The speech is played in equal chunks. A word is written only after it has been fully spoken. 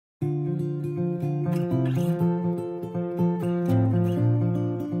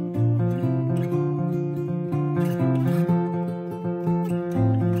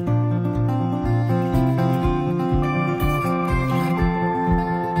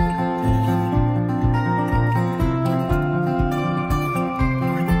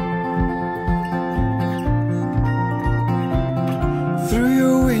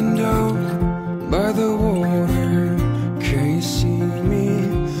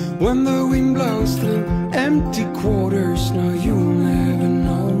When the wind blows through empty quarters, no, you'll never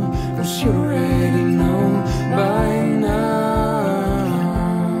know, 'cause you already know by now.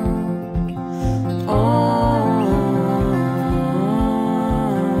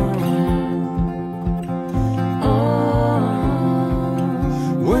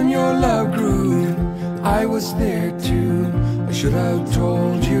 When your love grew, I was there too. I should have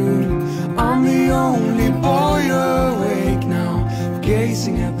told you I'm the only boy awake now,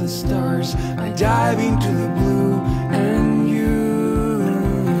 gazing at the stars. I dive into the blue and you.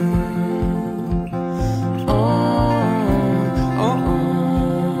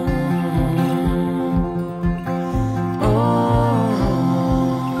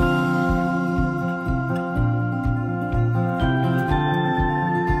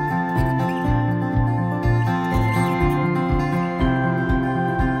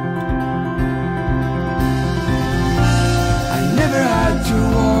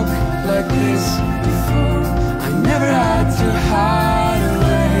 Like this before, I never had to hide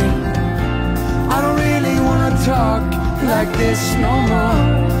away. I don't really wanna talk like this no more.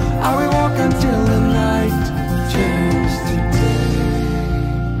 I will walk until the night turns to day.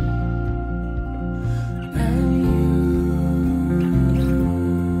 And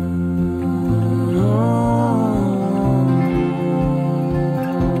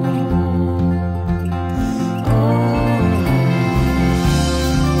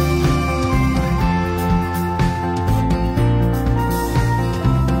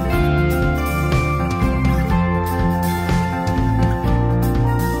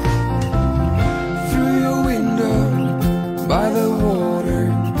by the water,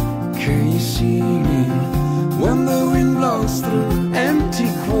 can you see me? When the wind blows through empty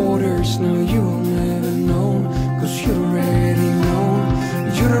quarters, no, you will never know, 'cause you already know,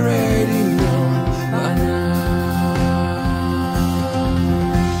 you already know by now.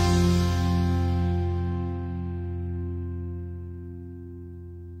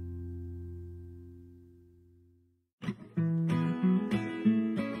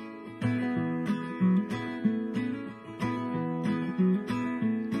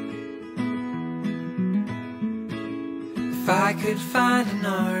 If I could find an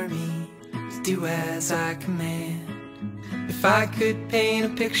army to do as I command, if I could paint a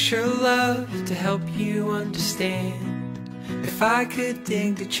picture of love to help you understand, if I could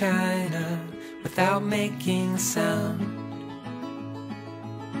dig to China without making a sound,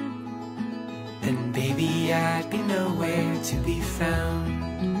 then baby I'd be nowhere to be found.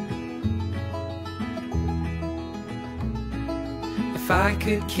 If I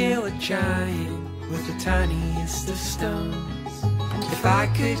could kill a giant with the tiniest of stones, if I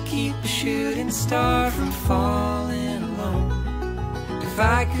could keep a shooting star from falling alone, if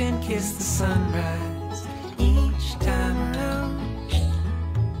I could kiss the sunrise each time around,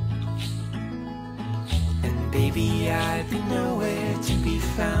 then baby I'd be nowhere to be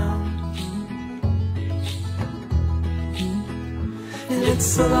found. And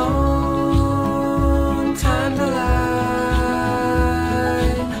it's a long time to lie,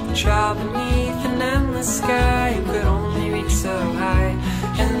 a child beneath an endless sky who could only reach so high.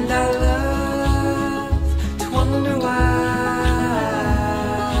 And I love to wonder why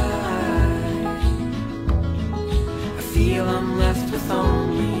I feel I'm left with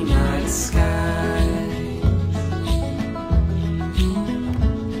only night sky.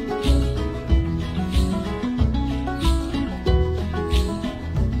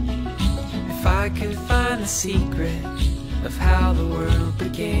 If I could find the secret of how the world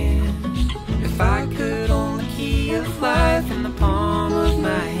began, if I could own the key of life in the palm of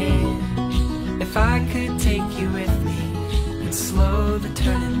my hand, if I could take you with me and slow the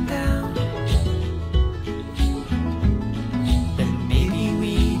turning down, then maybe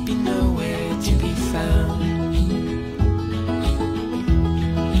we'd be nowhere to be found.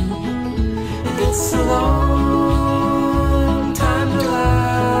 And it's a long time to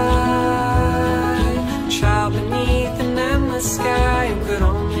lie, a child beneath an endless sky who could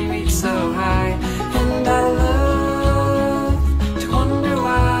only reach so high. And I love to wonder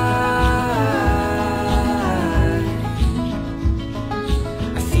why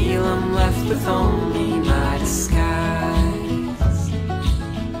I feel I'm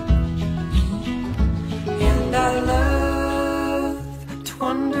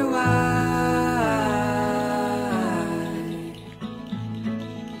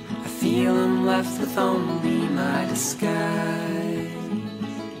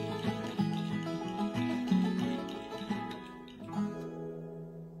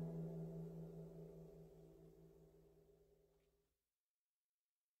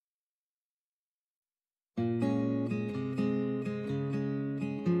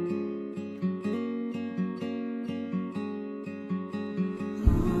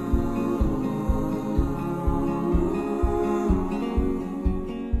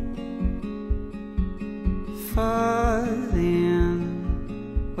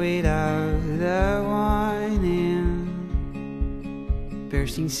without a warning,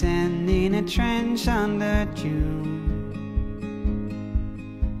 bursting sand in a trench under June,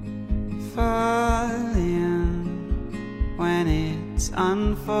 falling when it's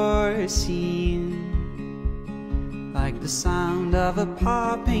unforeseen, like the sound of a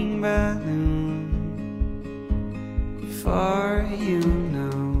popping balloon. Before you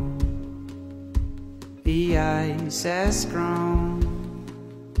know, the ice has grown.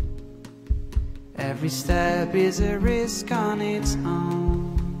 Every step is a risk on its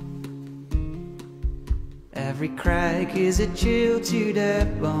own. Every crack is a chill to the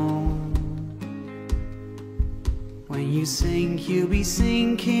bone. When you sink, you'll be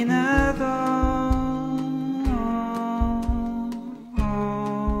sinking alone.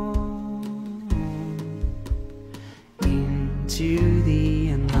 Into the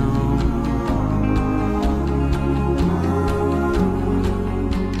unknown.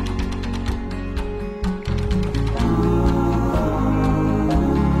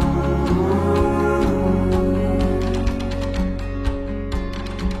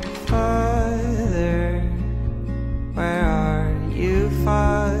 Father, where are you,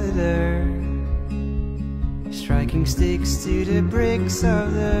 Father? Striking sticks to the bricks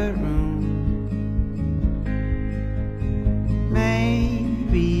of the room.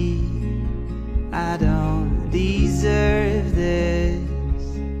 Maybe I don't deserve this,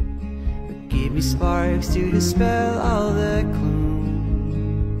 but give me sparks to dispel all the gloom.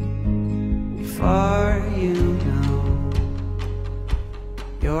 Before you know,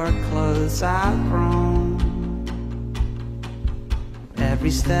 your clothes are grown.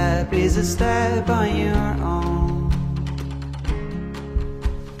 Every step is a step on your own.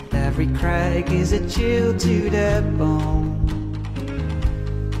 Every crack is a chill to the bone.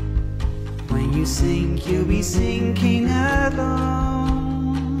 When you sink, you'll be sinking alone.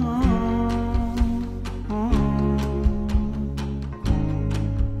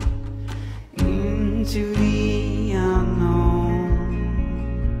 Into the unknown.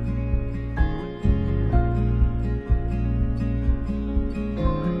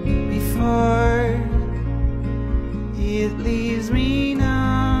 Before it leaves me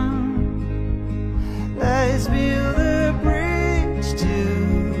numb, let's build a bridge to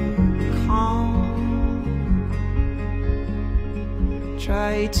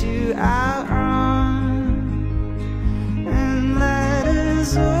try to outrun and let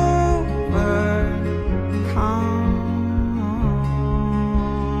us all